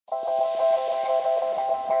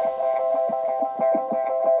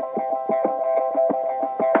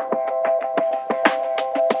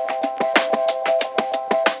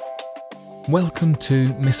Welcome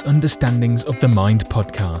to Misunderstandings of the Mind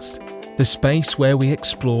podcast, the space where we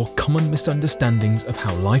explore common misunderstandings of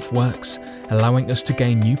how life works, allowing us to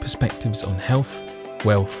gain new perspectives on health,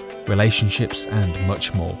 wealth, relationships, and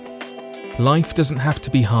much more. Life doesn't have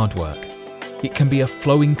to be hard work. It can be a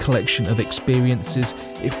flowing collection of experiences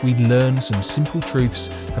if we learn some simple truths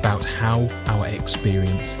about how our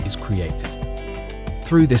experience is created.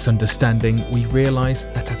 Through this understanding, we realise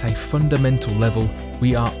that at a fundamental level,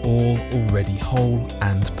 we are all already whole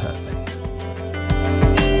and perfect.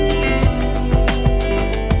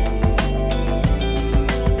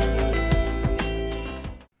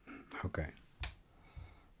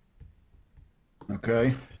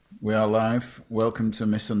 Okay, we are live. Welcome to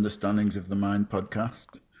Misunderstandings of the Mind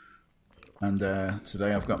podcast. And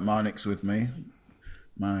today I've got Marnix with me,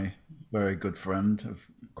 my very good friend of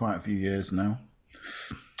quite a few years now.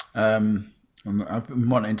 I've been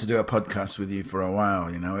wanting to do a podcast with you for a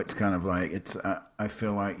while. You know, it's kind of like I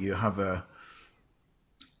feel like you have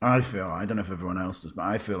I don't know if everyone else does, but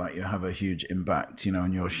I feel like you have a huge impact, you know,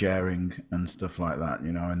 in your sharing and stuff like that,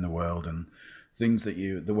 you know, in the world and things that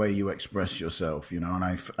the way you express yourself, you know,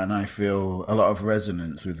 and I feel a lot of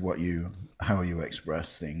resonance with how you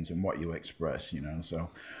express things and what you express, you know.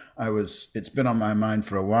 So it's been on my mind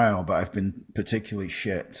for a while, but I've been particularly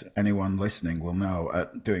shit, anyone listening will know,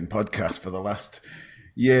 at doing podcasts for the last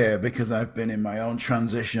year because I've been in my own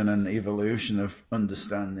transition and evolution of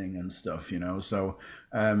understanding and stuff, you know. So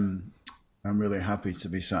I'm really happy to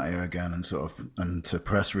be sat here again and to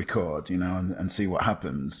press record, you know, and see what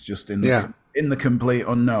happens just in the complete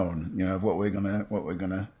unknown, you know, of what we're gonna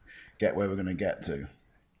get, where we're gonna get to.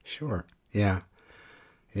 Sure. Yeah.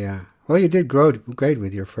 Well, you did great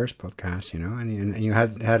with your first podcast, you know, and you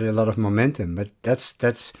had a lot of momentum. But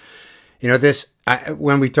that's you know,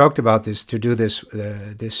 when we talked about this to do this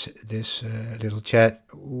little chat,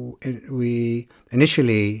 we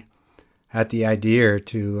initially had the idea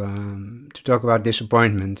to talk about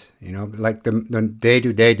disappointment, you know, like the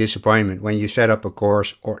day-to-day disappointment when you set up a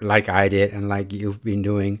course, or like I did and like you've been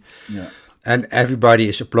doing, and everybody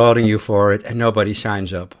is applauding you for it and nobody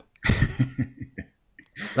signs up.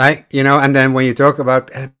 Like, you know, and then when you talk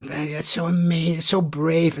about, it's so amazing, it's so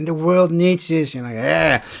brave, and the world needs this, you're like,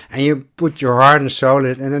 yeah, and you put your heart and soul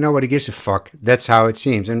in it, and then nobody gives a fuck. That's how it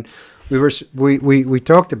seems. And we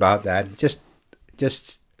talked about that just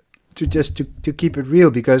to keep it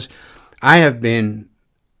real, because I have been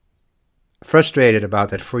frustrated about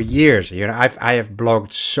that for years. You know, I have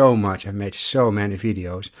blogged so much, I've made so many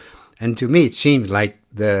videos, and to me it seems like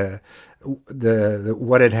the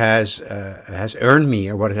what it has earned me,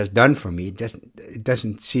 or what it has done for me, it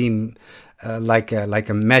doesn't seem like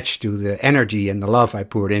a match to the energy and the love I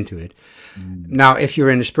poured into it. Now, if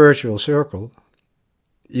you're in a spiritual circle,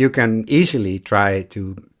 you can easily try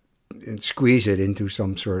to squeeze it into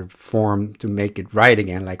some sort of form to make it right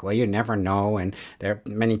again, like, well, you never know, and there are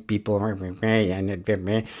many people, and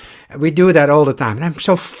we do that all the time, and I'm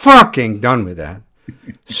so fucking done with that.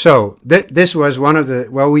 So this was one of the,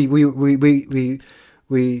 well, we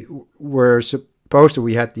were supposed to,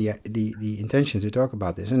 we had the intention to talk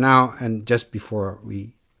about this, and just before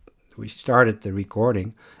we started the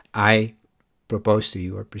recording, I proposed to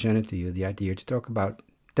you, or presented to you, the idea to talk about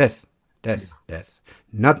death.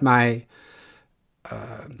 Not my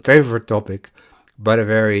favorite topic, but a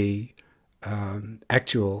very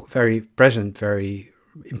actual, very present, very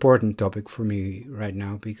important topic for me right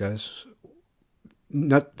now, because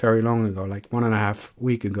not very long ago, like 1.5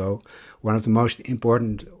 weeks ago, one of the most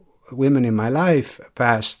important women in my life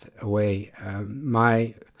passed away.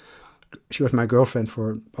 She was my girlfriend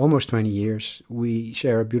for almost 20 years. We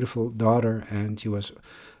share a beautiful daughter, and she was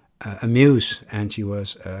a muse, and she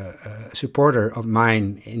was a supporter of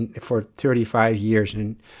mine for 35 years,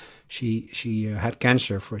 and she had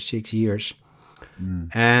cancer for 6 years.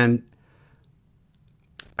 And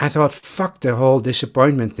I thought, fuck the whole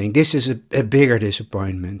disappointment thing. This is a bigger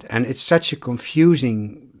disappointment, and it's such a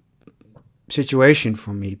confusing situation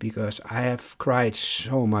for me, because I have cried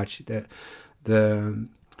so much. The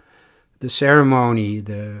ceremony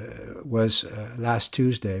was last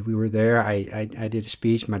Tuesday. We were there. I did a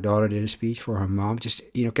speech. My daughter did a speech for her mom. Just,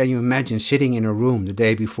 you know, can you imagine sitting in a room the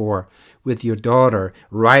day before with your daughter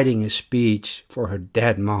writing a speech for her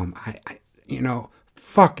dead mom? You know,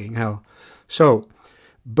 fucking hell. So,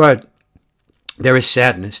 but there is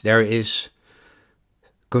sadness. There is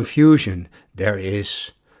confusion. There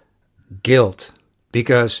is guilt,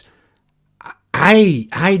 because I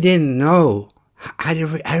didn't know. I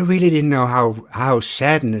really didn't know how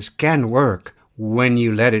sadness can work when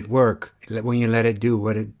you let it work, when you let it do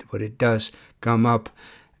what it does, come up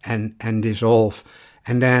and dissolve.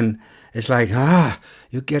 And then it's like,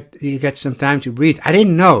 you get some time to breathe. I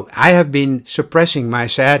didn't know. I have been suppressing my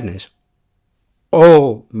sadness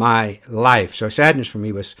all my life. So sadness for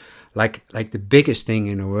me was like the biggest thing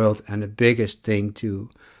in the world and the biggest thing to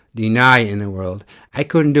deny in the world. I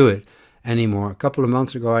couldn't do it anymore. A couple of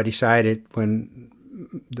months ago, I decided, when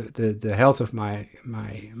the health of my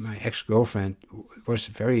ex-girlfriend was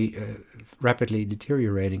very rapidly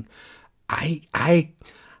deteriorating, I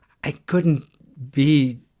couldn't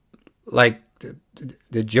be like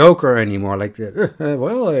the joker anymore. Like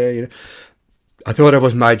I thought it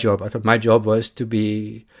was my job. I thought my job was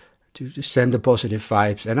to send the positive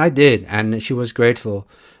vibes, and I did, and she was grateful.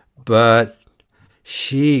 But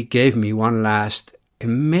she gave me one last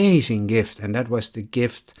amazing gift, and that was the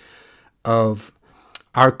gift of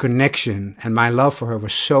our connection. And my love for her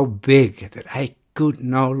was so big that I could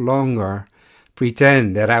no longer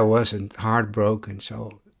pretend that I wasn't heartbroken.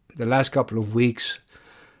 So the last couple of weeks,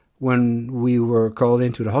 when we were called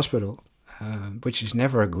into the hospital, which is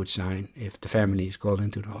never a good sign if the family is called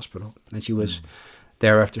into the hospital, and she was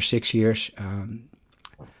there after 6 years.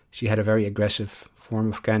 She had a very aggressive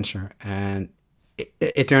form of cancer, and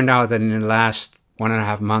it turned out that in the last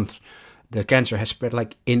 1.5 months, the cancer has spread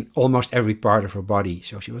like in almost every part of her body.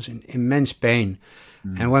 So she was in immense pain.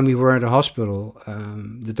 And when we were in the hospital,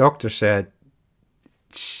 the doctor said,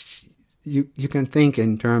 you can think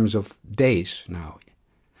in terms of days now.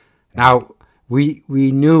 Now, we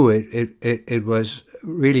knew it was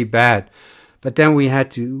really bad, but then we had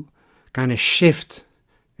to kind of shift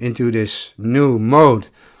into this new mode.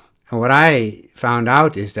 And what I found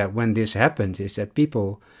out is that when this happens, is that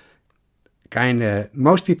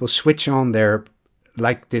most people switch on their,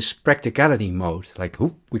 like, this practicality mode, like,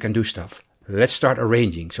 we can do stuff. Let's start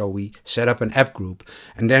arranging. So we set up an app group,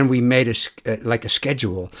 and then we made a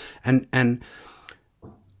schedule. And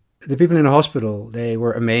the people in the hospital, they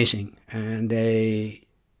were amazing, and they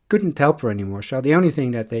couldn't help her anymore. So the only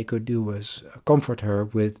thing that they could do was comfort her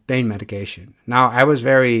with pain medication. Now, I was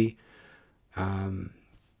very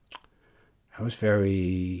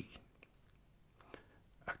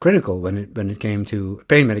critical when it came to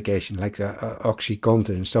pain medication, like OxyContin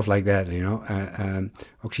and stuff like that,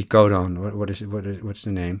 oxycodone, what's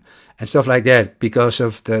the name, and stuff like that, because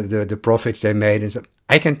of the profits they made. And so,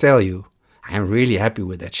 I can tell you, I'm really happy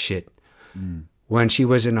with that shit. When she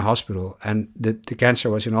was in the hospital and the cancer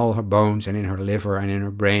was in all her bones and in her liver and in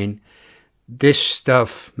her brain, this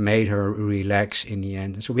stuff made her relax in the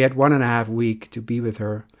end. And so we had 1.5 weeks to be with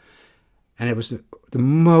her, and it was the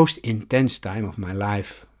most intense time of my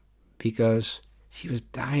life, because she was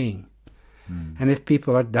dying. And if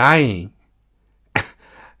people are dying,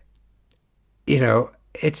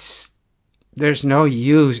 there's no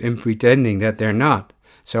use in pretending that they're not.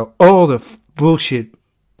 So all the bullshit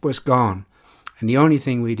was gone. And the only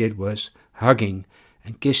thing we did was hugging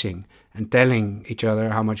and kissing and telling each other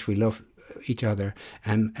how much we love each other,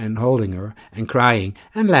 and holding her and crying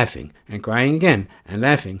and laughing and crying again and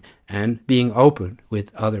laughing and being open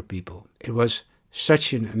with other people. It was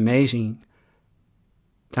such an amazing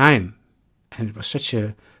time, and it was such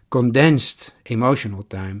a condensed emotional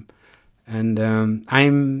time. And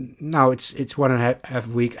I'm now, it's 1.5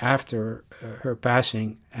 weeks after her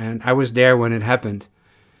passing, and I was there when it happened,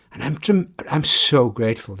 and I'm so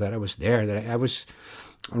grateful that I was there. That I was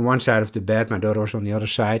on one side of the bed, my daughter was on the other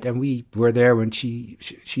side, and we were there when she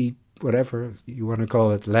whatever you want to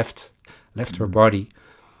call it, left her body.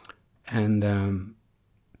 And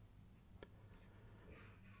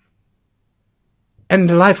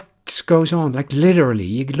the life goes on, like literally.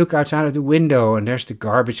 You look outside of the window and there's the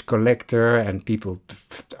garbage collector, and people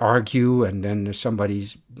argue, and then there's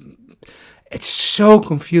somebody's... It's so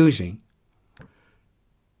confusing.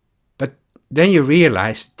 But then you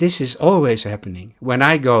realize this is always happening. When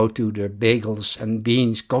I go to the Bagels and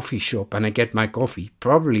Beans coffee shop and I get my coffee,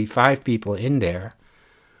 probably 5 people in there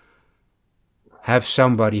have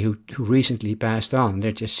somebody who recently passed on.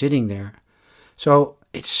 They're just sitting there. So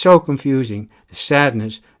it's so confusing. The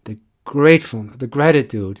sadness, the gratefulness, the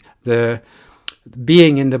gratitude, the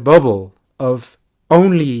being in the bubble of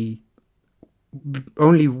only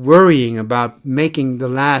worrying about making the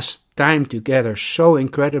last time together so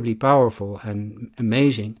incredibly powerful and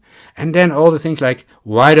amazing. And then all the things like,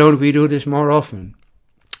 why don't we do this more often?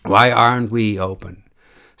 Why aren't we open?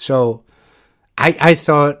 So I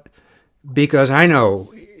thought, because I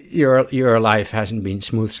know your life hasn't been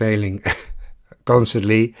smooth sailing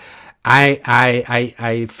constantly,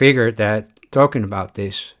 I figured that talking about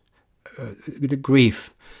this, the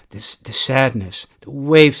grief, the sadness, the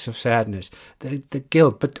waves of sadness, the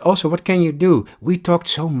guilt, but also what can you do? We talked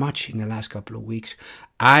so much in the last couple of weeks.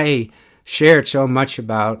 I shared so much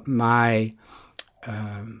about my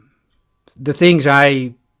the things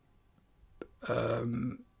I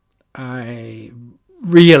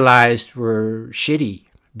realized were shitty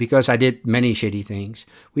because I did many shitty things.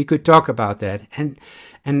 We could talk about that and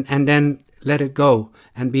then let it go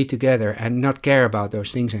and be together and not care about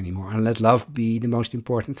those things anymore and let love be the most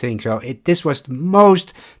important thing. So this was the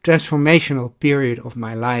most transformational period of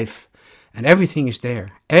my life, and everything is there.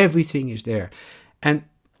 Everything is there. And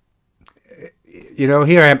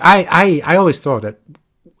here I am. I always thought that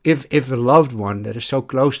if a loved one that is so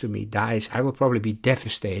close to me dies, I will probably be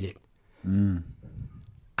devastated.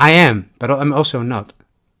 I am, but I'm also not.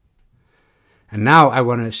 And now I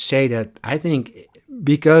want to say that I think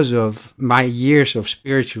because of my years of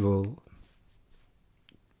spiritual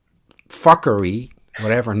fuckery,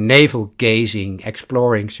 whatever, navel gazing,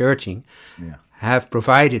 exploring, searching, have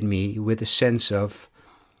provided me with a sense of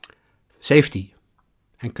safety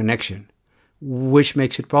and connection, which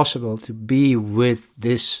makes it possible to be with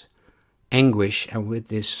this anguish and with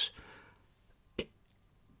this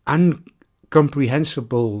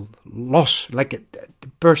incomprehensible loss. Like the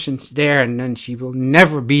person's there and then she will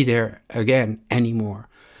never be there again anymore.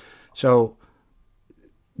 So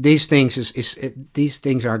these things these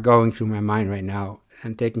things are going through my mind right now,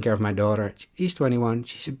 and taking care of my daughter. She's 21.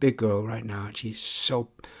 She's a big girl right now. She's so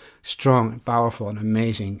strong and powerful and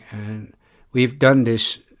amazing. And we've done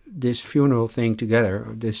this funeral thing together,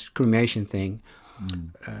 this cremation thing,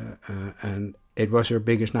 and it was her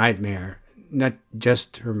biggest nightmare. Not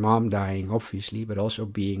just her mom dying, obviously, but also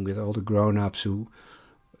being with all the grown-ups who,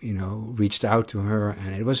 reached out to her.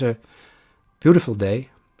 And it was a beautiful day.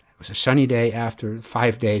 It was a sunny day after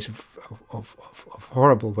 5 days of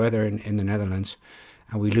horrible weather in the Netherlands.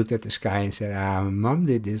 And we looked at the sky and said, Mom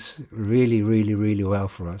did this really, really, really well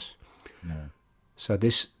for us. Yeah. So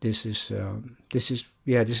this is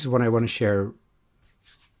what I want to share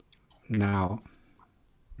now.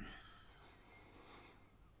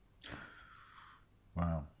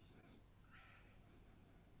 Wow.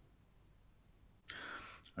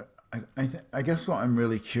 I guess what I'm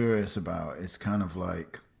really curious about is kind of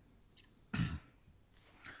like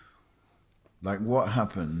what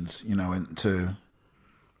happens,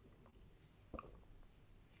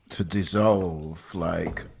 to dissolve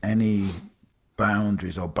like any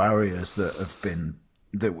boundaries or barriers that have been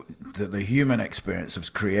that the human experience has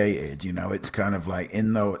created. It's kind of like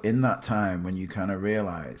in that time when you kind of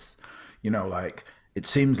realize, like it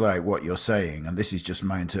seems like what you're saying, and this is just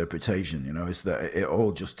my interpretation, is that it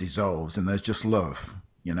all just dissolves and there's just love,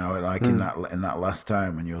 like in that last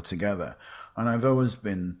time when you're together. And I've always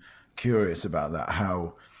been curious about that,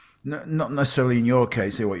 how not necessarily in your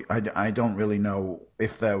case, I don't really know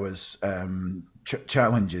if there was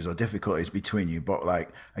challenges or difficulties between you, but like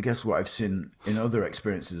I guess what I've seen in other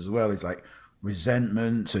experiences as well is like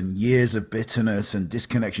resentments and years of bitterness and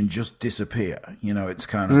disconnection just disappear. It's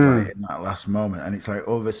kind of like in that last moment, and it's like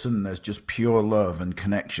all of a sudden there's just pure love and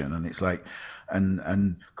connection, and it's like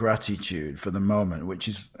and gratitude for the moment, which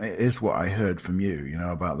is what I heard from you,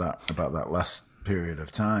 about that last period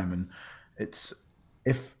of time. And it's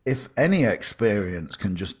if any experience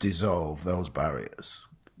can just dissolve those barriers,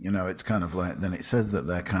 it's kind of like, then it says that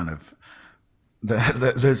they're kind of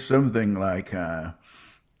there's something like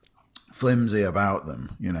flimsy about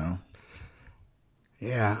them,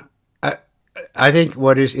 Yeah, I think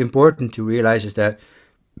what is important to realize is that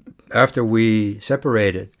after we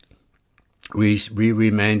separated, we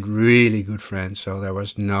remained really good friends. So there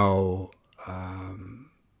was no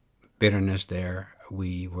bitterness there.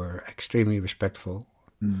 We were extremely respectful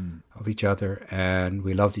of each other, and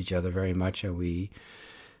we loved each other very much, and we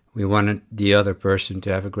wanted the other person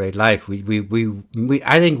to have a great life. I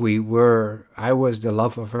think I was the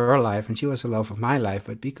love of her life and she was the love of my life,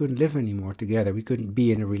 but we couldn't live anymore together. We couldn't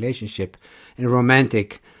be in a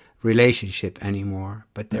romantic relationship anymore.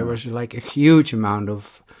 But there was like a huge amount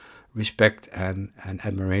of respect and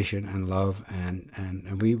admiration and love,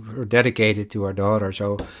 and we were dedicated to our daughter.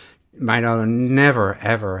 So my daughter never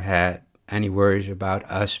ever had any worries about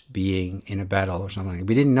us being in a battle or something.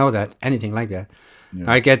 We didn't know that, anything like that. Yeah.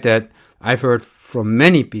 I get that. I've heard from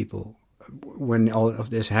many people when all of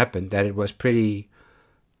this happened that it was pretty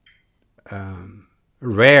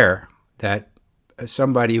rare that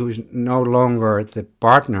somebody who's no longer the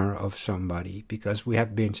partner of somebody, because we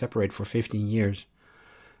have been separated for 15 years,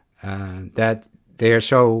 that they are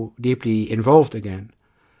so deeply involved again.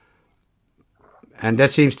 And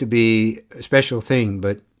that seems to be a special thing,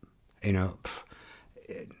 but,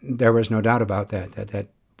 there was no doubt about that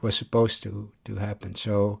was supposed to happen.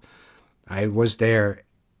 So I was there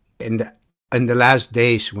in the last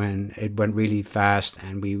days when it went really fast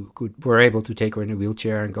and we were able to take her in a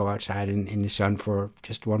wheelchair and go outside in the sun for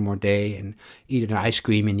just one more day and eat an ice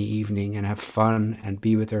cream in the evening and have fun and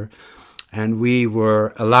be with her. And we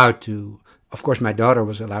were allowed to, of course, my daughter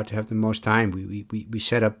was allowed to have the most time. We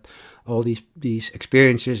set up all these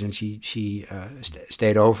experiences, and she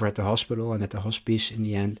stayed over at the hospital and at the hospice in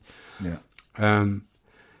the end. Yeah.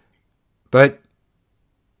 But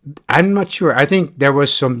I'm not sure. I think there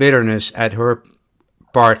was some bitterness at her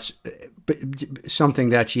part, something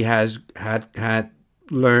that she had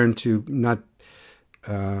learned to not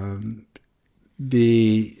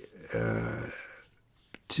be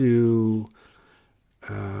too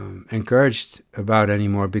encouraged about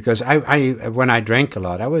anymore. Because I when I drank a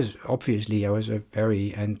lot, I was a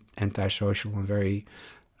very antisocial and very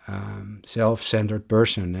self-centered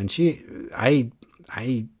person, and I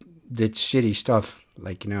did shitty stuff.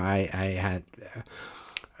 Like, I had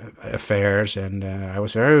affairs, and I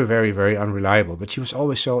was very, very, very unreliable. But she was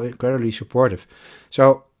always so incredibly supportive.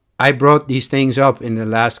 So I brought these things up in the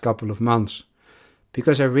last couple of months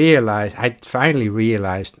because I finally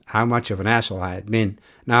realized how much of an asshole I had been.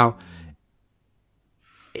 Now,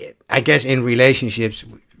 I guess in relationships,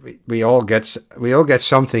 we all get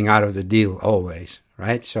something out of the deal always,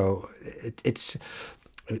 right? So it's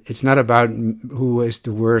not about who is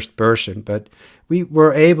the worst person, but we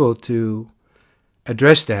were able to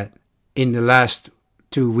address that in the last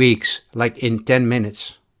 2 weeks, like in 10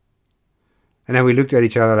 minutes. And then we looked at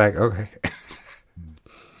each other like, okay,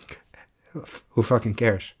 who fucking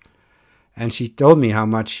cares? And she told me how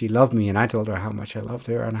much she loved me, and I told her how much I loved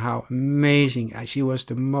her and how amazing. She was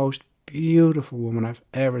the most beautiful woman I've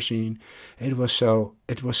ever seen. She was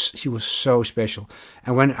so special.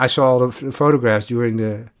 And when I saw all the photographs during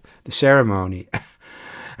the ceremony,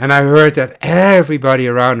 and I heard that everybody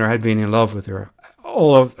around her had been in love with her,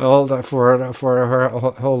 for her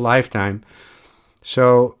whole lifetime.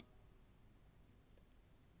 So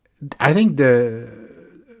I think the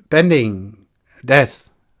pending death,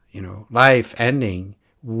 life ending,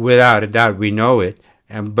 without a doubt, we know it,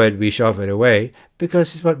 but we shove it away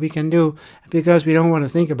because it's what we can do, because we don't want to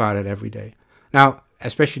think about it every day. Now,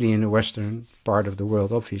 especially in the Western part of the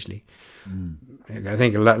world, obviously. I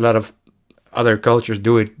think a lot of other cultures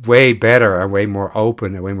do it way better and way more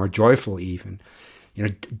open and way more joyful even.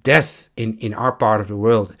 Death in our part of the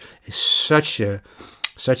world is such an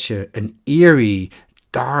eerie,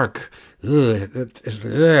 dark,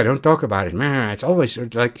 don't talk about it, man. It's always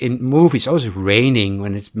like in movies, it's always raining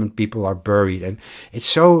when people are buried, and it's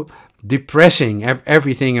so depressing,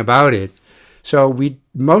 everything about it. So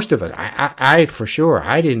most of us, I for sure,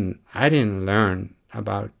 I didn't learn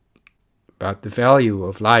about the value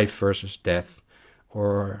of life versus death,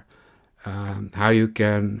 or how you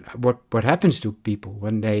can, what happens to people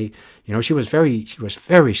when they, she was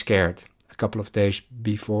very scared a couple of days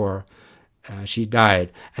before she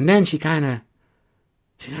died, and then she kind of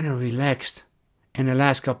relaxed. In the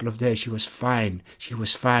last couple of days, she was fine. She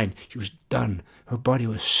was done. Her body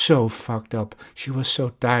was so fucked up. She was so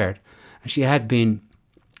tired, and she had been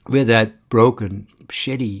with that broken,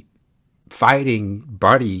 shitty, fighting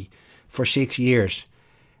body for 6 years,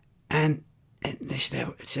 and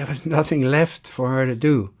there was nothing left for her to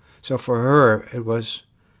do. So for her, it was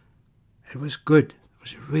good. It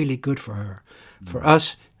was really good for her. For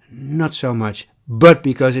us, not so much, but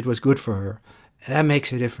because it was good for her, that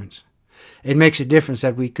makes a difference. It makes a difference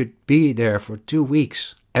that we could be there for 2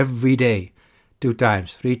 weeks, every day, 2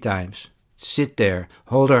 times, 3 times, sit there,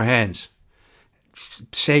 hold her hands,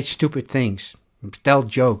 say stupid things, tell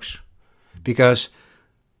jokes, because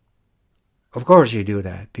of course you do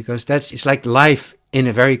that, because it's like life in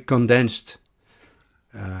a very condensed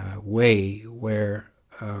way, where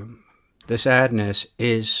the sadness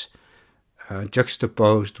is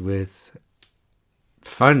juxtaposed with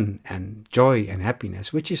fun and joy and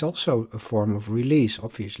happiness, which is also a form of release,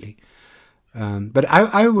 obviously. But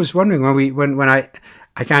I was wondering when I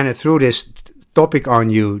kind of threw this topic on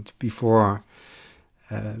you before,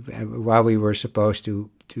 while we were supposed to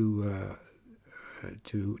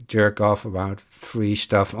jerk off about free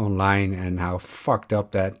stuff online and how fucked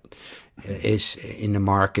up that is in the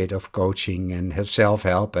market of coaching and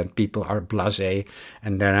self-help, and people are blasé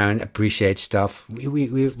and they don't appreciate stuff.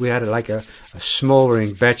 We had like a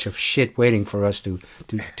smoldering batch of shit waiting for us to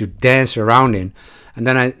dance around in, and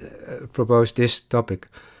then I proposed this topic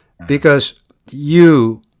because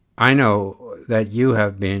I know that you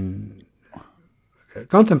have been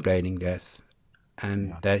contemplating death,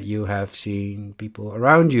 and that you have seen people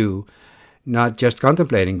around you not just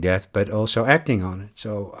contemplating death, but also acting on it.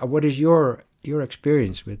 So what is your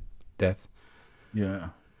experience with death? Yeah.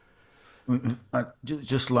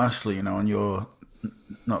 Just lastly, on your,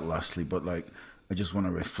 not lastly, but like, I just want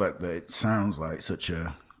to reflect that it sounds like such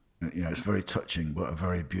a, it's very touching, but a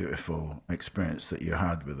very beautiful experience that you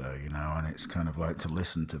had with her, and it's kind of like to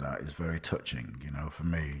listen to that is very touching, for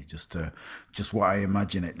me, just what I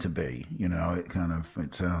imagine it to be,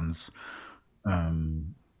 it sounds,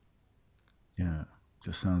 um, yeah,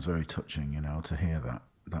 just sounds very touching, to hear that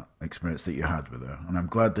experience that you had with her. And I'm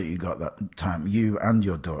glad that you got that time, you and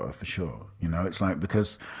your daughter, for sure. It's like,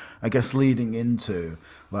 because I guess leading into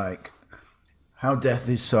like how death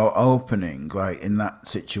is so opening, like in that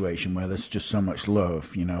situation where there's just so much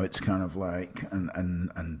love, it's kind of like,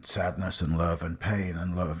 and sadness and love and pain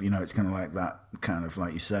and love, it's kind of like that, kind of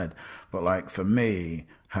like you said. But like for me,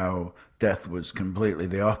 how death was completely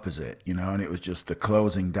the opposite, and it was just the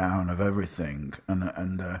closing down of everything, and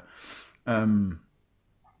a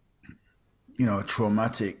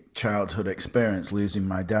traumatic childhood experience, losing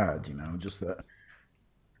my dad, just that,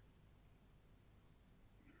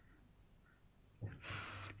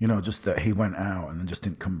 just that he went out and then just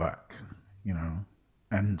didn't come back, you know.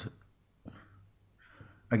 And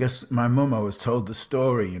I guess my mum always told the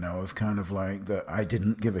story, of kind of like that I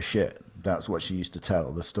didn't give a shit. That's what she used to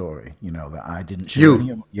tell the story, that I didn't show You.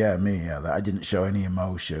 any, yeah, me, yeah, that I didn't show any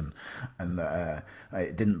emotion, and that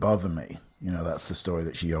it didn't bother me. That's the story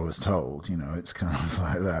that she always told. It's kind of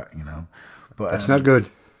like that. But That's not good.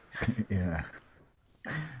 yeah,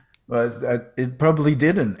 well, it probably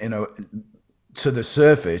didn't, to the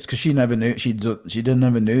surface, because she never knew, she didn't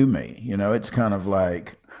never knew me. It's kind of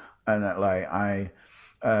like, and that like I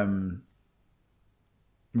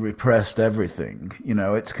repressed everything.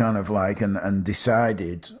 It's kind of like, and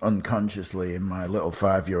decided unconsciously in my little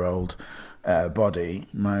 5-year old body,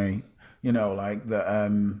 my, like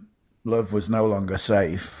that love was no longer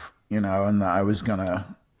safe, and that I was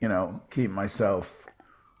gonna, keep myself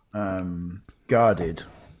guarded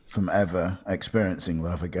from ever experiencing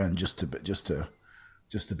love again, just to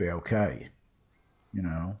be okay, you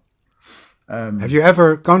know. Have you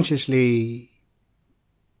ever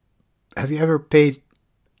paid,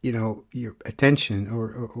 your attention,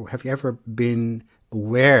 or have you ever been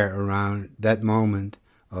aware around that moment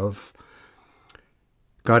of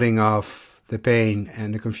cutting off the pain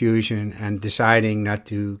and the confusion and deciding not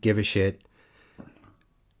to give a shit?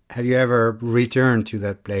 Have you ever returned to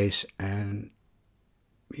that place and,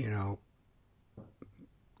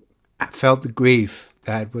 felt the grief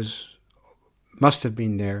that must have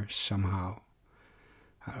been there somehow?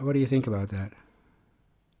 What do you think about that?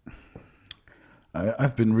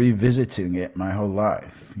 I've been revisiting it my whole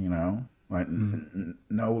life, like Mm.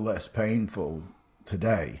 no less painful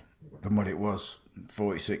today than what it was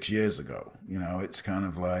 46 years ago. It's kind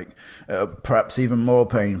of like perhaps even more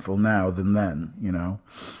painful now than then,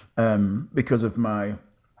 because of my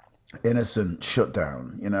innocent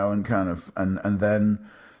shutdown, and kind of, and then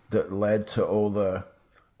that led to all the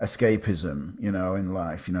escapism, in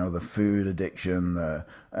life, the food addiction, the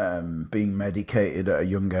being medicated at a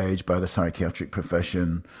young age by the psychiatric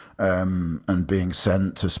profession, and being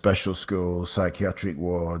sent to special schools, psychiatric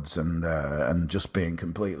wards, and just being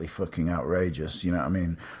completely fucking outrageous. You know what I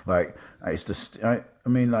mean? Like I used to, I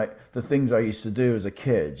mean, like the things I used to do as a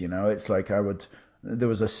kid. It's like there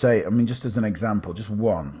was a safe. I mean, just as an example, just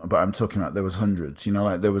one, but I'm talking like there was hundreds.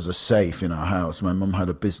 Like there was a safe in our house. My mum had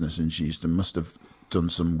a business, and she must have done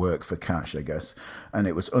some work for cash, I guess, and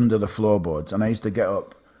it was under the floorboards. And I used to get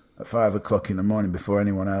up at 5 o'clock in the morning before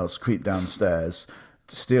anyone else, creep downstairs,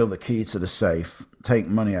 to steal the key to the safe, take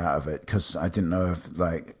money out of it, because I didn't know if,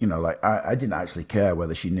 like, I didn't actually care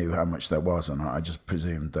whether she knew how much there was or not. I just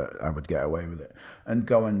presumed that I would get away with it, and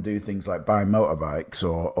go and do things like buy motorbikes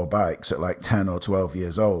or bikes at like 10 or 12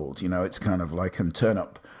 years old. It's kind of like, and turn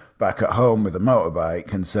up back at home with a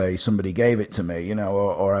motorbike and say somebody gave it to me,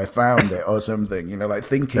 or I found it or something, like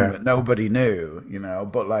thinking Yeah. that nobody knew,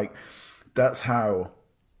 but like that's how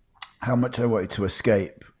much I wanted to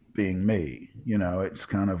escape being me. It's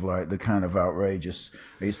kind of like the kind of outrageous.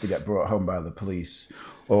 I used to get brought home by the police,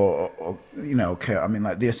 or I mean,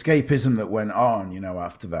 like the escapism that went on,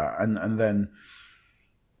 after that, and then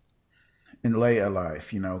in later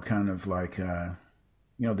life, kind of like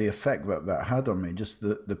the effect that had on me, just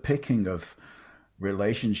the picking of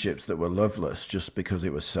relationships that were loveless just because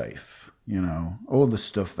it was safe. All the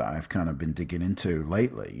stuff that I've kind of been digging into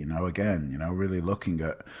lately, again, really looking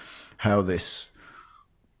at how this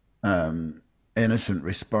innocent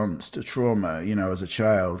response to trauma, as a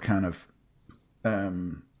child kind of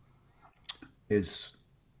is,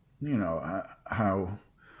 how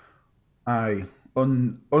I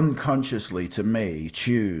unconsciously to me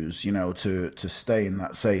choose, to stay in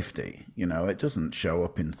that safety. It doesn't show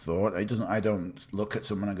up in thought. I don't look at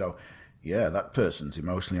someone and go, yeah, that person's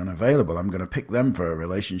emotionally unavailable, I'm going to pick them for a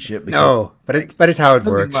relationship because No, but it's how it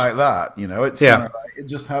nothing works. like that. It's kind Yeah, of like it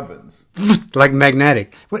just happens. like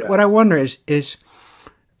magnetic. Yeah. What I wonder is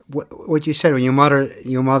what you said when your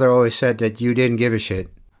mother always said that you didn't give a shit.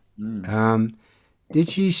 Um, did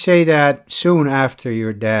she say that soon after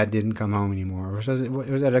your dad didn't come home anymore, or was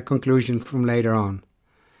that a conclusion from later on?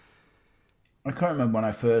 I can't remember when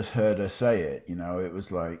I first heard her say it. It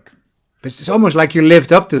was like, But it's almost like you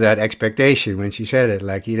lived up to that expectation when she said it.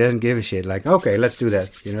 Like he doesn't give a shit. Like okay, let's do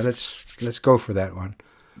that. Let's go for that one.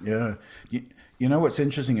 yeah. You know what's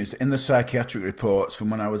interesting is in the psychiatric reports from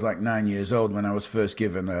when I was like 9 years old, when I was first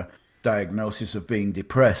given a diagnosis of being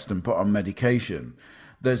depressed and put on medication,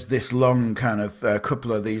 there's this long kind of a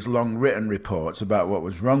couple of these long written reports about what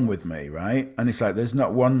was wrong with me, right? And it's like there's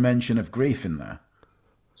not one mention of grief in there.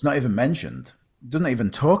 It's not even mentioned. It doesn't even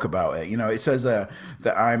talk about it. It says that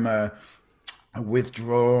I'm a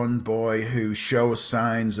withdrawn boy who shows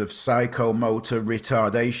signs of psychomotor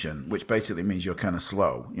retardation, which basically means you're kind of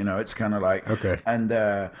slow. It's kind of like, Okay. and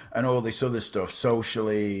all this other stuff,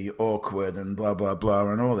 socially awkward and blah blah blah,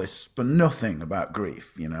 and all this, but nothing about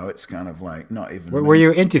grief. It's kind of like not even. Were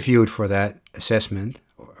you interviewed for that assessment,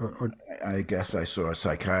 or I guess I saw a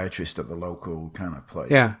psychiatrist at the local kind of place.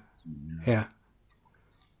 yeah, yeah.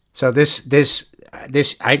 So this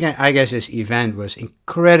I guess this event was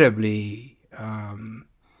incredibly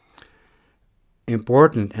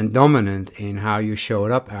important and dominant in how you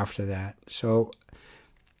showed up after that. So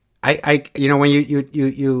when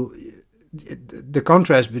you the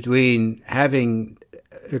contrast between having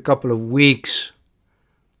a couple of weeks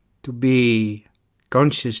to be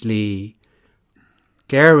consciously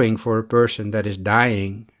caring for a person that is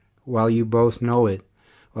dying while you both know it,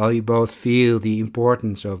 while you both feel the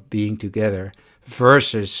importance of being together,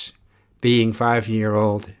 versus being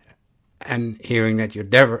 5-year-old and hearing that your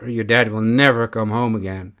dad will never come home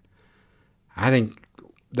again. I think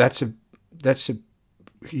that's a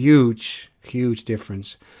huge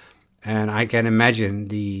difference, and I can imagine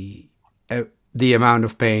the amount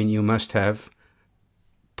of pain you must have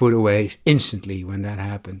put away instantly when that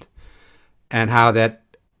happened, and how that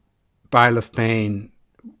pile of pain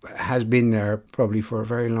has been there probably for a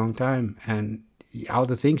very long time, and all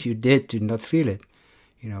the things you did to not feel it,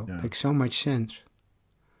 makes so much sense.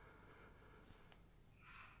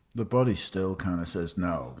 The body still kind of says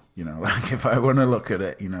no, like if I want to look at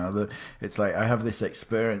it, it's like I have this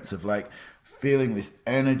experience of like feeling this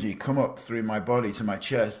energy come up through my body to my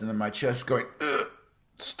chest, and then my chest going,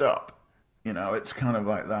 stop, it's kind of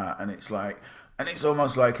like that. And it's like, and it's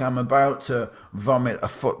almost like I'm about to vomit a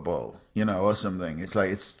football, or something. It's like,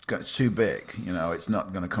 it's too big, it's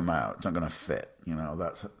not going to come out. It's not going to fit,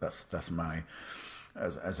 that's my,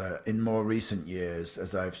 in more recent years,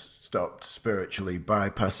 as I've stopped spiritually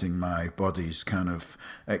bypassing my body's kind of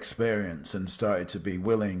experience and started to be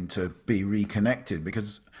willing to be reconnected,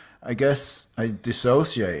 because I guess I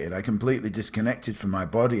dissociated. I completely disconnected from my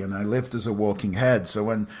body, and I lived as a walking head. So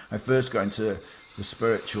when I first got into the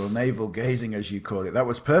spiritual navel gazing, as you call it, that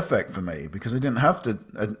was perfect for me, because I didn't have to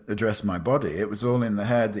address my body. It was all in the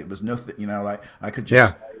head. It was nothing, like I could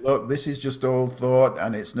just say, look, this is just all thought,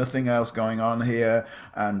 and it's nothing else going on here,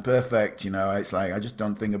 and perfect. It's like I just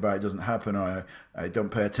don't think about it, doesn't happen, or I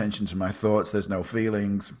don't pay attention to my thoughts. There's no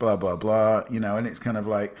feelings, blah blah blah. And it's kind of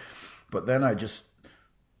like, but then I just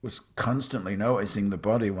was constantly noticing the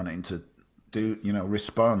body wanting to do,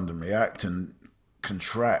 respond and react and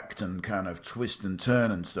contract and kind of twist and turn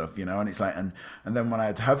and stuff, and it's like, and then when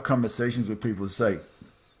I'd have conversations with people who say,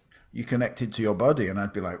 you connected to your body, and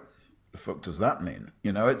I'd be like, the fuck does that mean?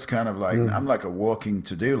 It's kind of like, I'm like a walking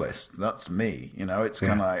to-do list. That's me. It's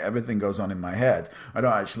kind of like everything goes on in my head. I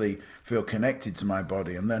don't actually feel connected to my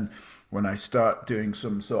body. And then when I start doing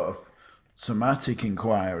some sort of somatic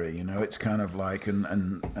inquiry, it's kind of like,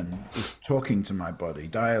 and just talking to my body,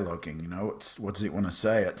 dialoguing, what does it want to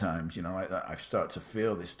say at times, like that. I start to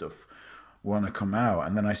feel this stuff want to come out,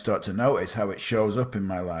 and then I start to notice how it shows up in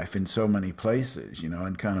my life in so many places,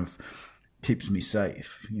 and kind of keeps me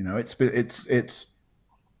safe.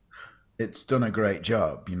 It's done a great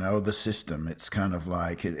job, the system. It's kind of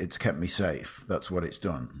like it's kept me safe. That's what it's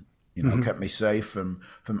done. Kept me safe from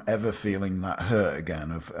ever feeling that hurt again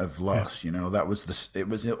of loss. That was it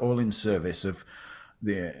was all in service of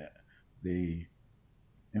the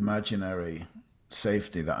imaginary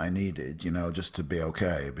safety that I needed, you know, just to be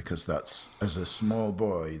okay, because that's, as a small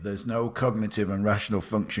boy, there's no cognitive and rational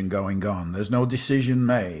function going on. There's no decision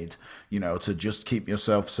made, you know, to just keep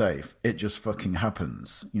yourself safe. It just fucking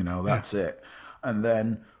happens, you know, that's it. And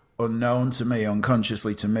then unknown to me,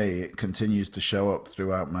 unconsciously to me, it continues to show up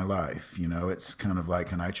throughout my life. You know, it's kind of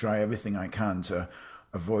like, and I try everything I can to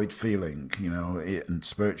avoid feeling, you know, it, and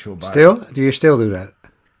spiritual. Still? Do you still do that?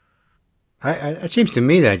 It seems to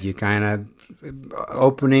me that you kind of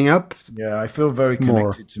opening up. Yeah, I feel very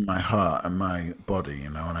more connected to my heart and my body, you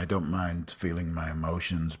know, and I don't mind feeling my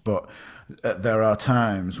emotions. But there are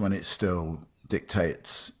times when it still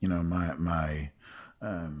dictates, you know, my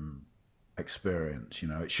experience. You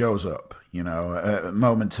know, it shows up, you know,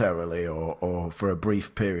 momentarily or for a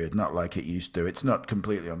brief period, not like it used to. It's not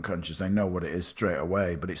completely unconscious. I know what it is straight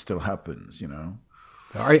away, but it still happens, you know.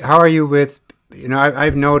 How are you with, you know,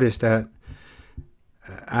 I've noticed that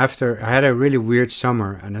after I had a really weird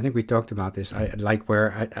summer, and I think we talked about this,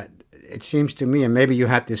 it seems to me, and maybe you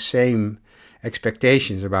had the same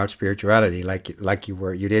expectations about spirituality, like you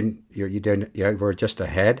were just a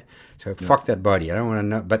head. So fuck that body. I don't want to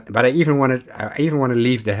know, but I even want to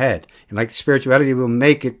leave the head, and like spirituality will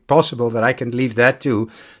make it possible that I can leave that too.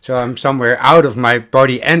 So I'm somewhere out of my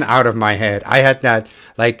body and out of my head. I had that,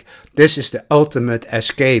 like, this is the ultimate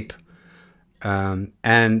escape, and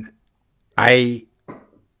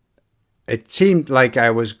it seemed like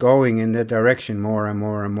I was going in that direction more and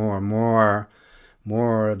more and more and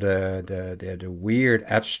more the weird,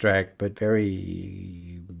 abstract, but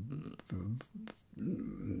very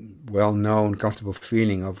well-known, comfortable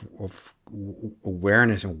feeling of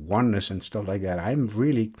awareness and oneness and stuff like that. I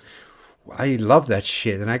love that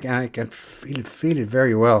shit, and I can feel it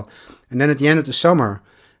very well. And then at the end of the summer,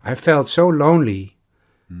 I felt so lonely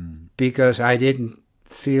because I didn't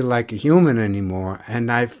feel like a human anymore,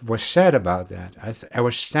 and I was sad about that. I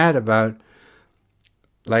was sad about,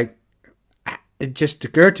 like, it just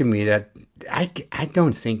occurred to me that I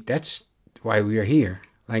don't think that's why we're here.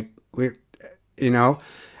 Like, we're, you know,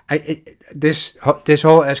 this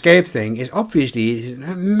whole escape thing is obviously an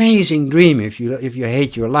amazing dream if you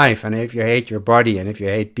hate your life and if you hate your body and if you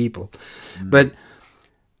hate people. But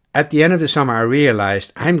at the end of the summer, I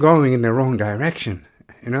realized I'm going in the wrong direction.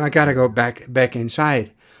 You know, I gotta go back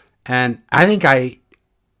inside, and I think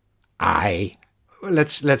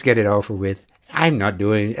let's get it over with. I'm not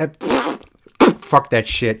doing it. Fuck that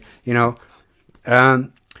shit. You know,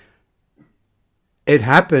 it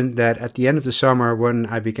happened that at the end of the summer, when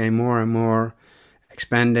I became more and more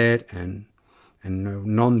expanded and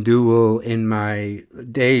non-dual in my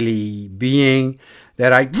daily being,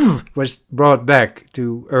 that I was brought back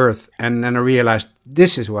to Earth, and then I realized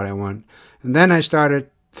this is what I want. And then I started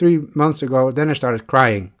 3 months ago. Then I started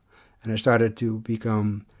crying, and I started to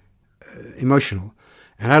become emotional,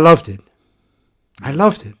 and I loved it. I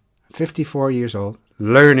loved it. 54 years old,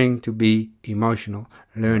 learning to be emotional,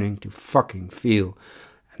 learning to fucking feel.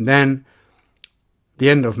 And then the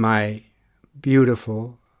end of my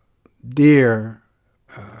beautiful, dear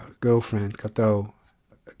girlfriend, Kato,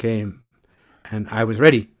 came, and I was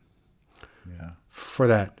ready for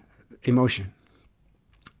that emotion.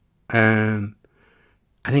 And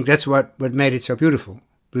I think that's what made it so beautiful,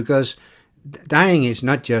 because dying is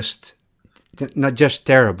not just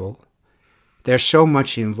terrible. There's so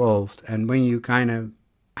much involved, and when you kind of,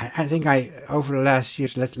 I think over the last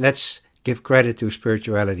years, let's give credit to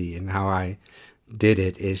spirituality and how I did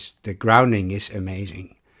it. Is the grounding is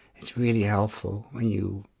amazing. It's really helpful when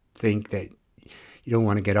you think that you don't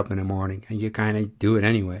want to get up in the morning, and you kind of do it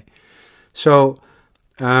anyway. So,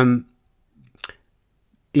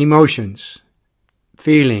 emotions,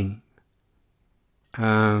 feeling,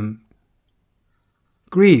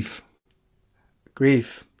 grief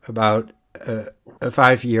about a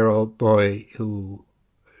 5-year-old boy who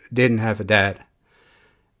didn't have a dad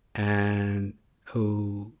and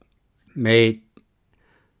who made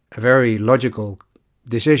a very logical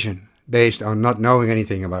decision based on not knowing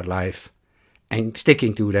anything about life and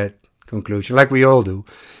sticking to that conclusion, like we all do.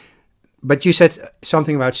 But you said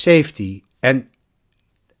something about safety, and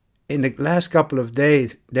in the last couple of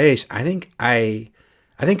days, I think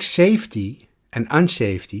safety and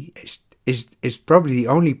unsafety is probably the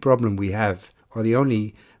only problem we have, or the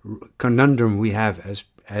only conundrum we have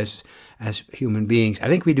as human beings. I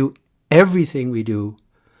think we do everything we do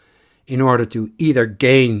in order to either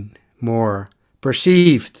gain more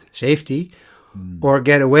perceived safety or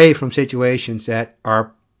get away from situations that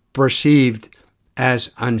are perceived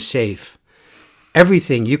as unsafe.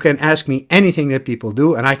 Everything, you can ask me anything that people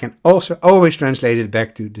do, and I can also always translate it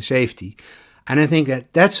back to the safety. And I think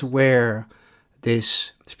that that's where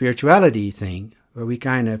this spirituality thing where we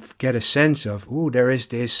kind of get a sense of, ooh, there is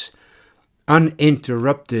this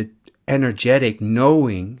uninterrupted, energetic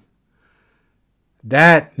knowing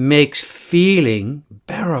that makes feeling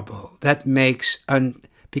bearable. That makes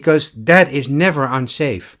because that is never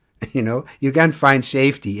unsafe. You can find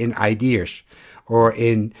safety in ideas or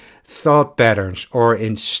in thought patterns or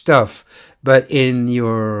in stuff, but in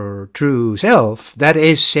your true self, that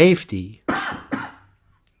is safety,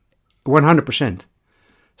 100%.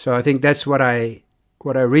 So I think that's what I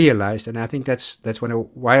realized, and I think that's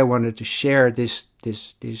why I wanted to share this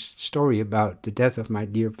story about the death of my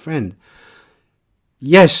dear friend.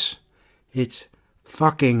 Yes, it's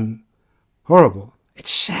fucking horrible. It's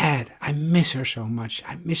sad. I miss her so much.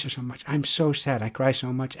 I'm so sad. I cry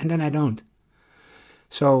so much, and then I don't.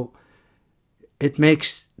 So it made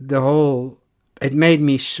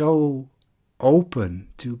me so open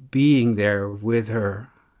to being there with her.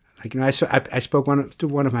 Like, I spoke to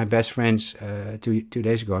one of my best friends 2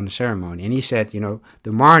 days ago on the ceremony, and he said, the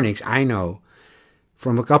Marnix I know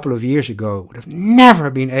from a couple of years ago would have never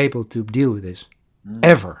been able to deal with this,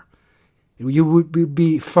 ever. You would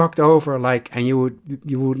be fucked over, and you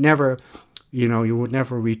would never, you would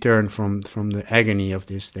never return from the agony of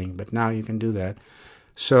this thing. But now you can do that.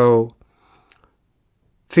 So,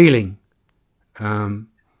 feeling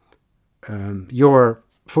your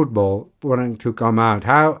football wanting to come out.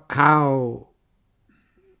 How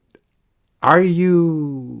are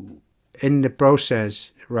you in the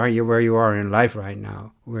process where you are in life right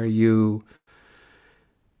now, where you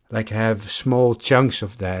have small chunks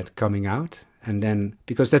of that coming out, and then,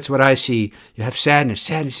 because that's what I see, you have sadness,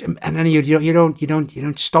 and then you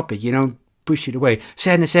don't stop it, you don't push it away,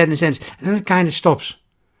 sadness, and then it kind of stops,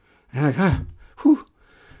 and whew,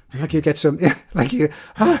 like you get some,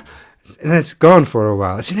 and it's gone for a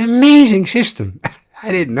while. It's an amazing system.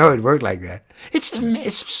 I didn't know it worked like that. It's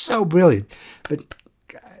so brilliant, but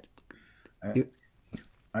God.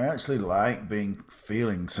 I actually like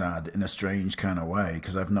feeling sad in a strange kind of way,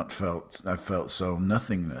 because I've felt so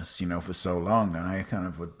nothingness, for so long, and I kind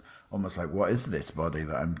of would almost like, what is this body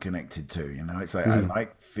that I'm connected to? It's like, I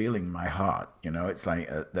like feeling my heart, it's like,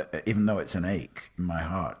 even though it's an ache in my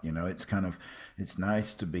heart, it's kind of, it's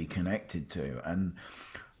nice to be connected to. And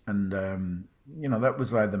that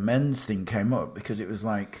was like the men's thing came up, because it was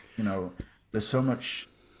like, there's so much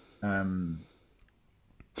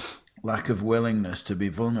lack of willingness to be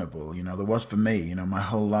vulnerable. There was for me, my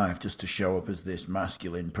whole life, just to show up as this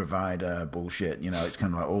masculine provider bullshit. It's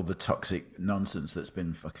kind of like all the toxic nonsense that's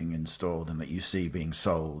been fucking installed and that you see being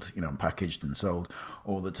sold, packaged and sold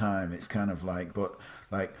all the time. It's kind of like, but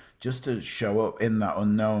like, just to show up in that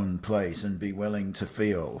unknown place and be willing to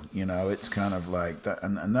feel, it's kind of like that.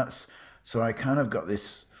 And that's, so I kind of got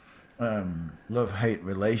this love-hate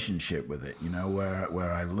relationship with it,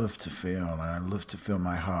 where I love to feel, and I love to feel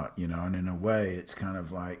my heart, and in a way it's kind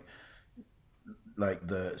of like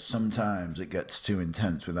sometimes it gets too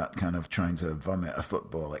intense with that kind of trying to vomit a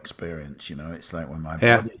football experience, it's like when my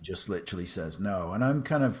body just literally says no, and I'm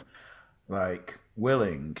kind of like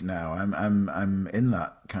willing now, I'm in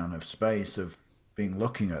that kind of space of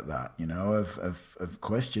looking at that, of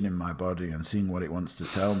questioning my body and seeing what it wants to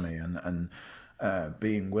tell me, and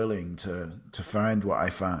being willing to find what I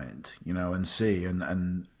find, and see,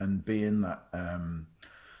 and be in that,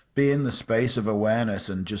 be in the space of awareness,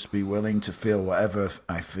 and just be willing to feel whatever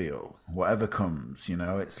I feel, whatever comes,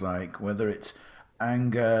 it's like, whether it's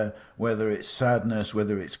anger, whether it's sadness,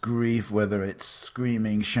 whether it's grief, whether it's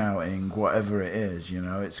screaming, shouting, whatever it is,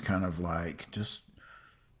 it's kind of like just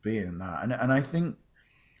being that. And I think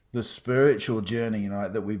the spiritual journey,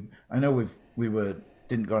 like that we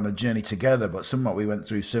didn't go on a journey together, but somewhat we went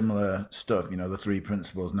through similar stuff, the three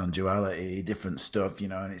principles, non-duality, different stuff,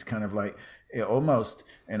 and it's kind of like, it almost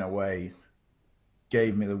in a way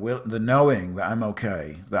gave me the knowing that I'm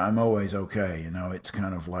okay, that I'm always okay, it's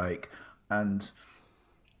kind of like, and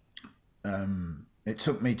it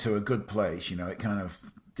took me to a good place, it kind of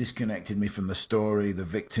disconnected me from the story, the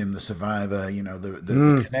victim, the survivor,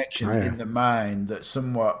 the connection in the mind that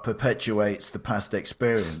somewhat perpetuates the past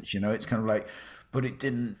experience, it's kind of like, but it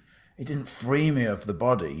didn't free me of the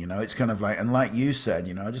body, it's kind of like, and like you said,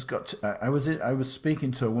 I just I was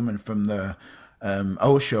speaking to a woman from the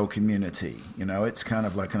Osho community, it's kind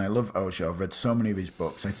of like, and I love Osho, I've read so many of his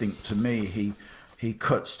books. I think to me he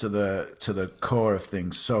cuts to the core of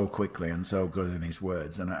things so quickly and so good in his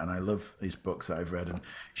words, and I love his books that I've read. And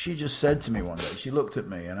she just said to me one day, she looked at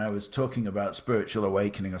me, and I was talking about spiritual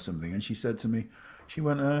awakening or something, and she said to me, she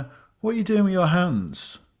went, what are you doing with your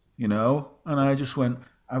hands? And I just went,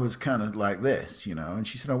 I was kind of like this, and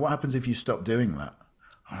she said, oh, what happens if you stop doing that?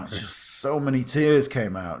 just so many tears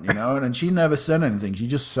came out, you know, and she never said anything. She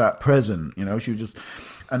just sat present, you know. She was just,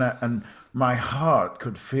 and my heart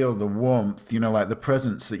could feel the warmth, you know, like the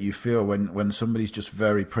presence that you feel when somebody's just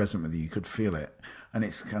very present with you. You could feel it, and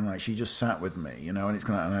it's kind of like she just sat with me, you know, and it's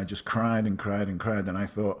kind of, and I just cried and cried and cried, and I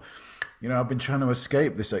thought, you know, I've been trying to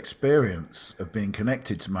escape this experience of being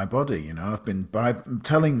connected to my body. You know, I've been by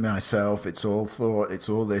telling myself it's all thought, it's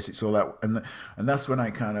all this, it's all that, and that's when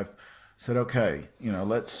I kind of said, okay, you know,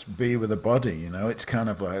 let's be with the body. You know, it's kind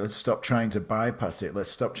of like, let's stop trying to bypass it.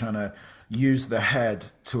 Let's stop trying to use the head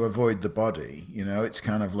to avoid the body. You know, it's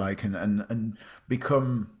kind of like and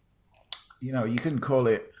become, you know, you can call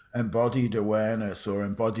it embodied awareness or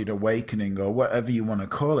embodied awakening or whatever you want to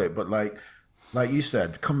call it, but like you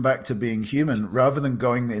said, come back to being human rather than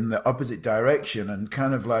going in the opposite direction and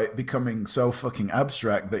kind of like becoming so fucking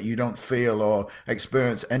abstract that you don't feel or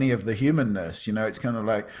experience any of the humanness. You know, it's kind of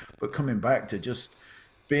like, but coming back to just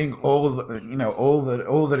being all that, you know, all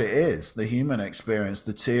that it is, the human experience,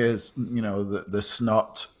 the tears, you know, the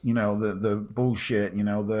snot, you know, the bullshit, you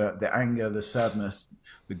know, the anger, the sadness,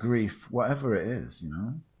 the grief, whatever it is, you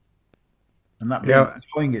know, and that being,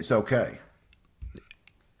 knowing it's okay.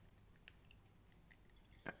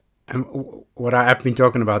 And what I've been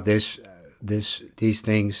talking about these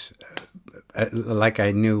things, like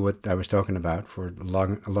I knew what I was talking about for a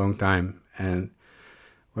long time, and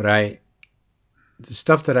the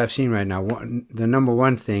stuff that I've seen right now, the number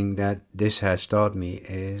one thing that this has taught me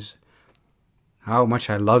is how much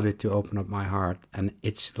I love it to open up my heart, and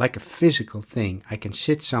it's like a physical thing. I can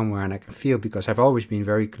sit somewhere and I can feel, because I've always been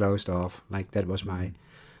very closed off. Like that was my,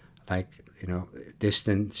 like, you know,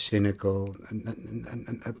 distant, cynical,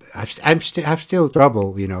 and I've still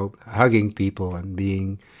trouble, you know, hugging people and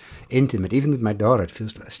being intimate. Even with my daughter, it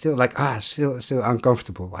feels still like still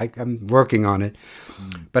uncomfortable. I'm working on it,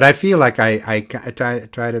 but I feel like I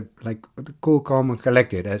try to like cool, calm, and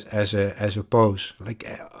collected as a pose, like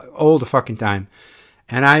all the fucking time.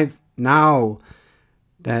 And I now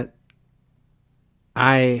that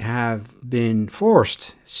I have been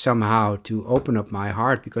forced somehow to open up my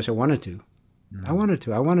heart because I wanted to. I wanted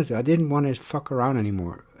to. I didn't want to fuck around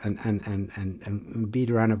anymore and beat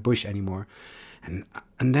around a bush anymore.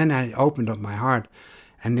 And then I opened up my heart,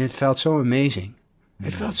 and it felt so amazing.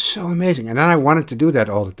 It felt so amazing. And then I wanted to do that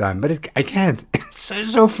all the time, but I can't.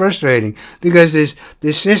 It's so frustrating because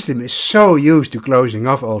this system is so used to closing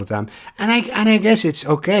off all the time. And I guess it's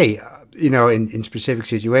okay, you know, in specific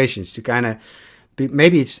situations to kind of,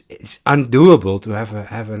 maybe it's undoable to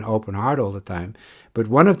have an open heart all the time. But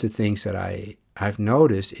one of the things that I've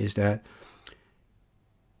noticed is that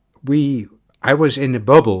I was in a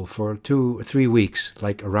bubble for 2 or 3 weeks,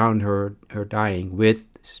 like around her dying, with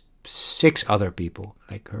 6 other people,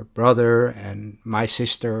 like her brother and my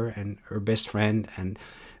sister and her best friend and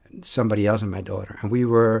somebody else and my daughter. And we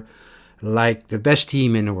were like the best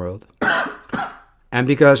team in the world. And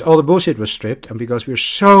because all the bullshit was stripped, and because we were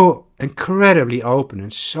so incredibly open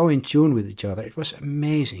and so in tune with each other, it was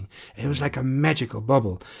amazing. It was like a magical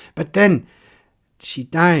bubble. But then she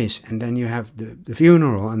dies, and then you have the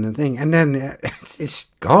funeral and the thing, and then it's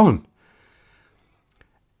gone.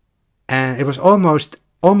 And it was almost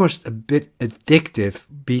a bit addictive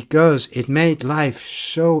because it made life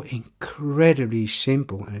so incredibly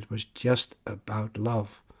simple, and it was just about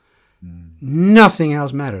love. Nothing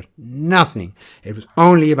else mattered. Nothing. It was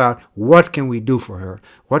only about what can we do for her?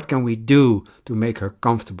 What can we do to make her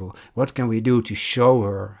comfortable? What can we do to show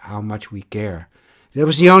her how much we care? That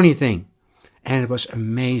was the only thing. And it was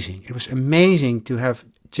amazing. It was amazing to have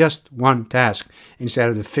just one task instead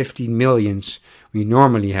of the 15 millions we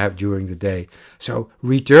normally have during the day. So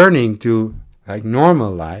returning to like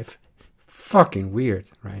normal life, fucking weird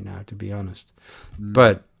right now, to be honest.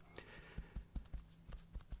 But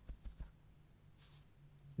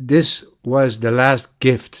this was the last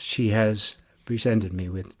gift she has presented me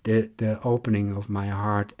with, the opening of my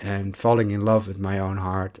heart and falling in love with my own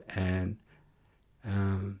heart, and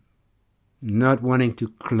not wanting to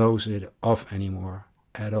close it off anymore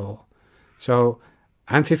at all. So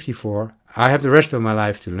I'm 54. I have the rest of my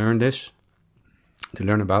life to learn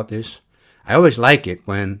about this. I always like it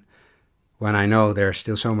when I know there's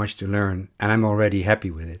still so much to learn and I'm already happy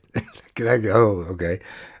with it. Can I go, oh, okay,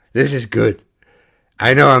 this is good.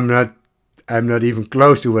 I know I'm not even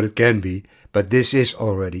close to what it can be, but this is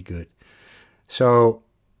already good. So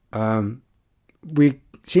it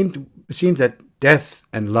seems that death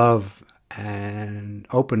and love and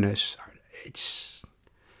openness, it's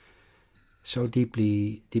so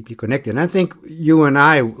deeply connected. And I think you and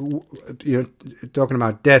I, you know, talking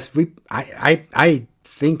about death, I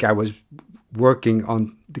think I was working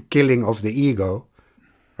on the killing of the ego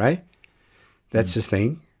right? That's the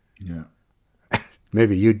thing. Yeah.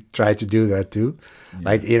 Maybe you try to do that too. Yeah.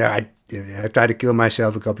 Like, I tried to kill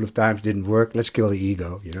myself a couple of times, didn't work. Let's kill the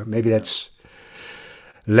ego, Maybe that's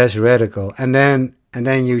less radical. And then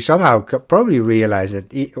you somehow probably realize that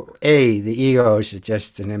the ego is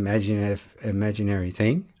just an imaginary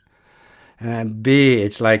thing. And B,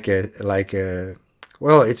 it's like a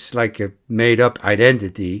made up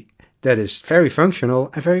identity that is very functional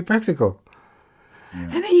and very practical. Yeah.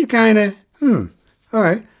 And then you kind of, all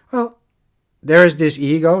right, well, there is this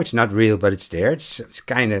ego. It's not real, but it's there. It's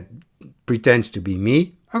kind of pretends to be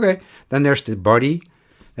me. Okay, then there's the body,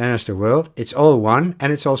 then there's the world. It's all one,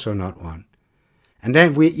 and it's also not one. And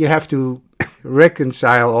then you have to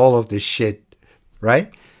reconcile all of this shit, right?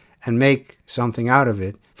 And make something out of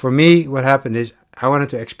it. For me, what happened is I wanted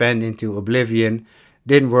to expand into oblivion.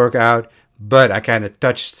 Didn't work out, but I kind of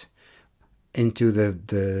touched into the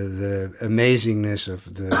amazingness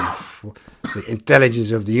of the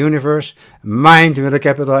intelligence of the universe. Mind with a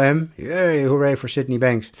capital M. Yay, hooray for Sydney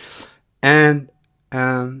Banks. And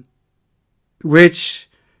which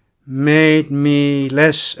made me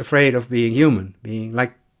less afraid of being human. Being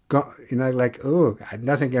like, oh,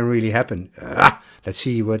 nothing can really happen. Let's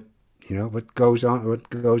see what goes on, what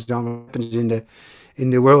happens in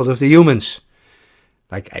the world of the humans.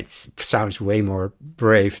 Like, it sounds way more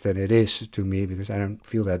brave than it is to me, because I don't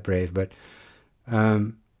feel that brave. But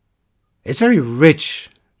it's very rich,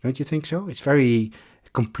 don't you think so? It's very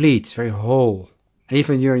complete, it's very whole. And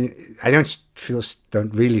even I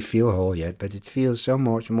don't really feel whole yet, but it feels so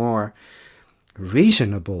much more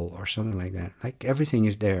reasonable or something like that. Like everything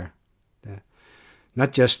is there.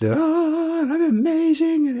 Not just I'm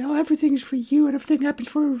amazing and everything is for you and everything happens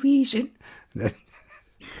for a reason.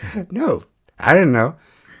 No, I don't know.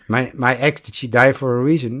 My ex, did she die for a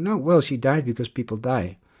reason? No, well, she died because people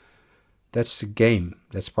die. That's the game.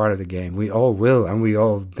 That's part of the game. We all will, and we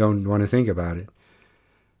all don't want to think about it.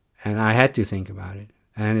 And I had to think about it.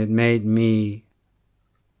 And it made me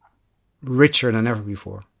richer than ever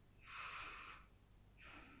before.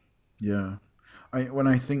 Yeah.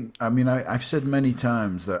 I've said many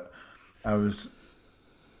times that I was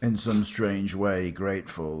in some strange way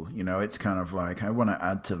grateful. It's kind of like I want to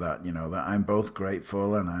add to that, that I'm both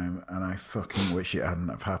grateful and I fucking wish it hadn't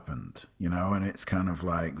have happened, and it's kind of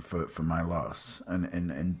like for my loss, and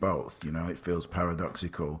in both, it feels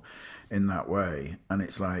paradoxical in that way. And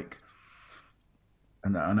it's like,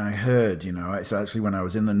 and I heard, it's actually when I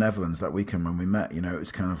was in the Netherlands that weekend when we met, it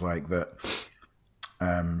was kind of like that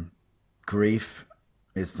grief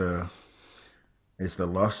is the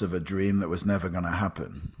loss of a dream that was never going to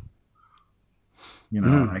happen.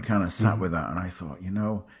 And I kind of sat with that and I thought,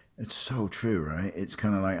 it's so true, right? It's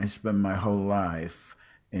kind of like I spend my whole life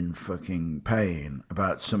in fucking pain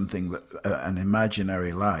about something that, an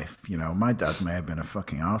imaginary life. My dad may have been a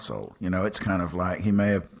fucking arsehole. It's kind of like he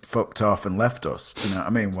may have fucked off and left us. You know what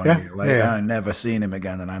I mean? 1 year later, I never seen him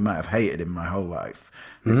again and I might have hated him my whole life.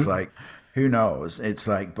 Mm-hmm. It's like, who knows? It's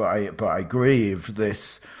like, but I grieve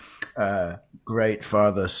this great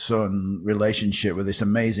father-son relationship with this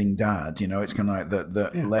amazing dad. It's kind of like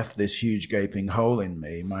that left this huge gaping hole in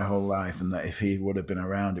me my whole life, and that if he would have been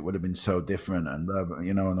around, it would have been so different, and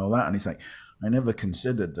and all that. And he's like, I never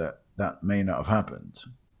considered that may not have happened.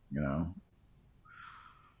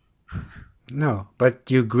 No, but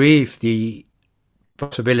you grieve the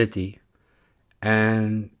possibility,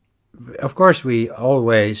 and of course we're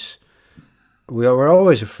always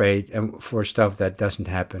afraid for stuff that doesn't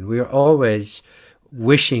happen. We are always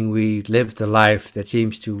wishing we lived a life that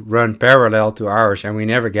seems to run parallel to ours, and we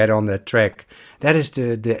never get on that track. That is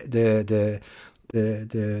the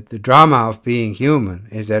drama of being human,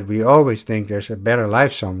 is that we always think there's a better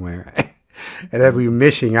life somewhere, and that we're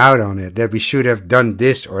missing out on it, that we should have done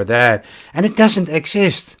this or that, and it doesn't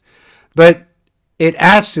exist. But it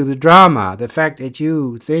adds to the drama, the fact that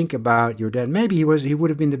you think about your dad. Maybe he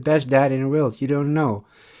would have been the best dad in the world. You don't know,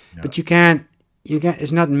 but you can't.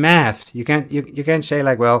 It's not math. You can't say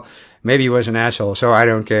like, well, maybe he was an asshole, so I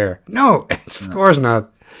don't care. No, it's of course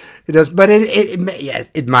not. It does, but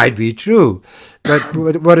it might be true. But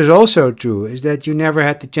what is also true is that you never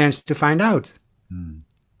had the chance to find out.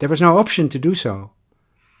 There was no option to do so.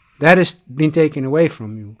 That has been taken away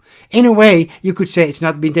from you. In a way, you could say it's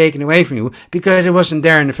not been taken away from you because it wasn't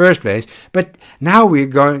there in the first place. But now we're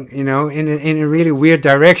going, in a really weird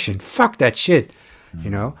direction. Fuck that shit,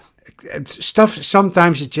 Stuff,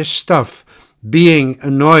 sometimes it's just stuff. Being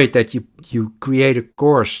annoyed that you create a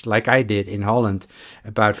course like I did in Holland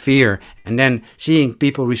about fear, and then seeing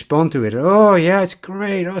people respond to it. Oh, yeah, it's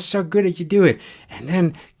great. Oh, it's so good that you do it. And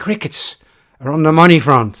then crickets are on the money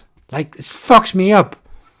front. Like, it fucks me up.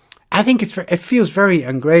 I think it feels very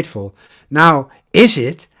ungrateful. Now, is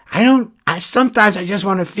it? Sometimes I just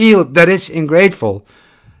want to feel that it's ungrateful.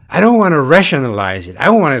 I don't want to rationalize it. I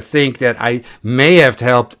don't want to think that I may have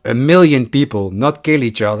helped 1 million people not kill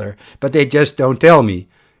each other, but they just don't tell me.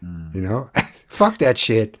 You know, fuck that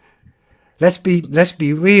shit. Let's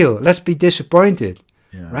be real. Let's be disappointed,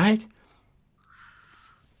 right?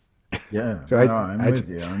 Yeah, So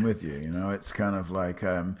I'm with you. You know, it's kind of like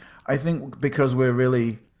I think because we're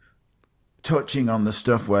really touching on the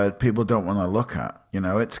stuff where people don't want to look at. You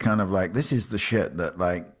know, it's kind of like this is the shit that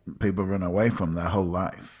like people run away from their whole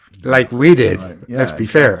life. Like we did. Like, Let's be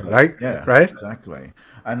fair, like right? Exactly.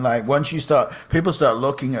 And like once people start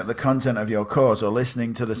looking at the content of your course or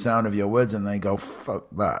listening to the sound of your words, and they go, "Fuck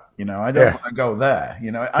that." You know, I don't want to go there.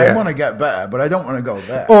 You know, I want to get better, but I don't want to go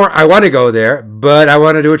there. Or I want to go there, but I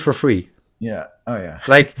want to do it for free. Yeah. Oh yeah.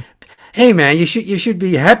 Like, hey man, you should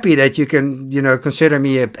be happy that you can, you know, consider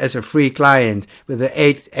me as a free client with the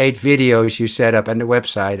eight videos you set up and the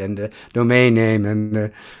website and the domain name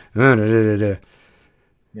and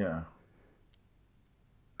Yeah.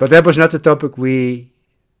 But that was not the topic we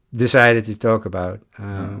decided to talk about.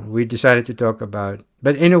 We decided to talk about,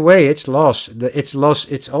 but in a way, it's loss.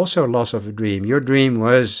 It's also loss of a dream. Your dream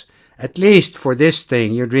was, at least for this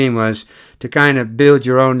thing, your dream was to kind of build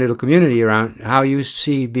your own little community around how you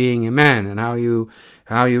see being a man and how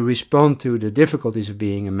you respond to the difficulties of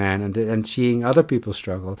being a man and seeing other people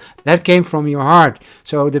struggle. That came from your heart.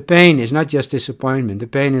 So the pain is not just disappointment. The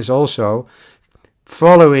pain is also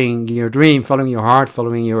following your dream, following your heart,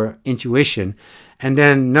 following your intuition, and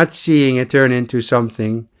then not seeing it turn into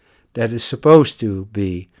something that is supposed to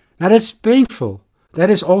be. Now that's painful. That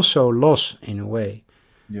is also loss in a way.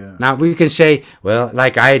 Yeah. Now we can say, well,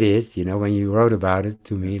 like I did, you know, when you wrote about it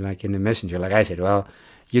to me, like in the messenger, like I said, well,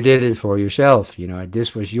 you did it for yourself, you know,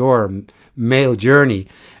 this was your male journey.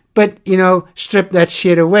 But, you know, strip that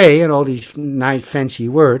shit away and all these nice fancy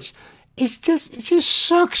words. It just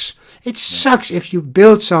sucks. It sucks if you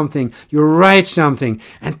build something, you write something,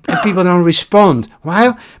 and people don't respond.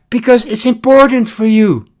 Why? Because it's important for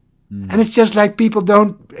you. And it's just like people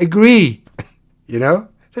don't agree. You know?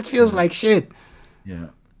 That feels like shit. Yeah.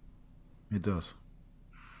 It does.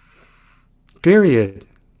 Period.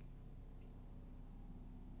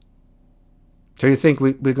 So you think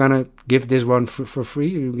we're gonna give this one for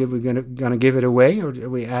free? We're gonna give it away, or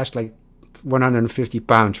we ask like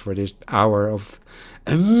 £150 for this hour of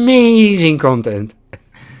amazing content?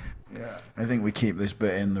 Yeah, I think we keep this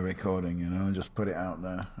bit in the recording, you know, and just put it out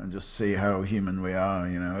there and just see how human we are.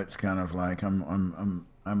 You know, it's kind of like I'm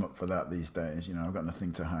up for that these days. You know, I've got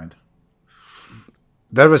nothing to hide.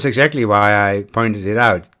 That was exactly why I pointed it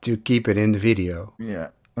out, to keep it in the video. Yeah.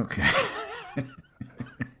 Okay.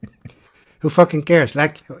 Who fucking cares?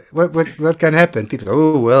 Like, what can happen?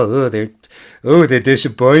 People, they're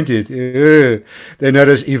disappointed. They're not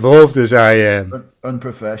as evolved as I am.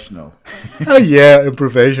 Unprofessional. Oh yeah,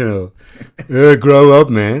 unprofessional. Grow up,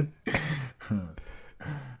 man.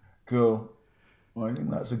 Cool. Well, I think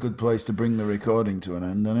that's a good place to bring the recording to an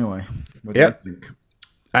end, anyway. What Yep. do you think?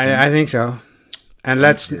 I think so. And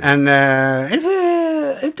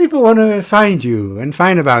if people want to find you and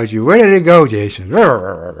find about you, where did it go, Jason?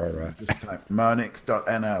 Just type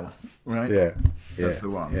Marnix.nl, right? Yeah, That's the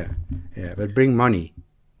one. Yeah. But bring money.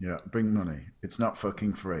 Yeah, bring money. It's not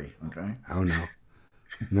fucking free, okay? Oh no,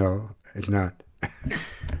 no, it's not.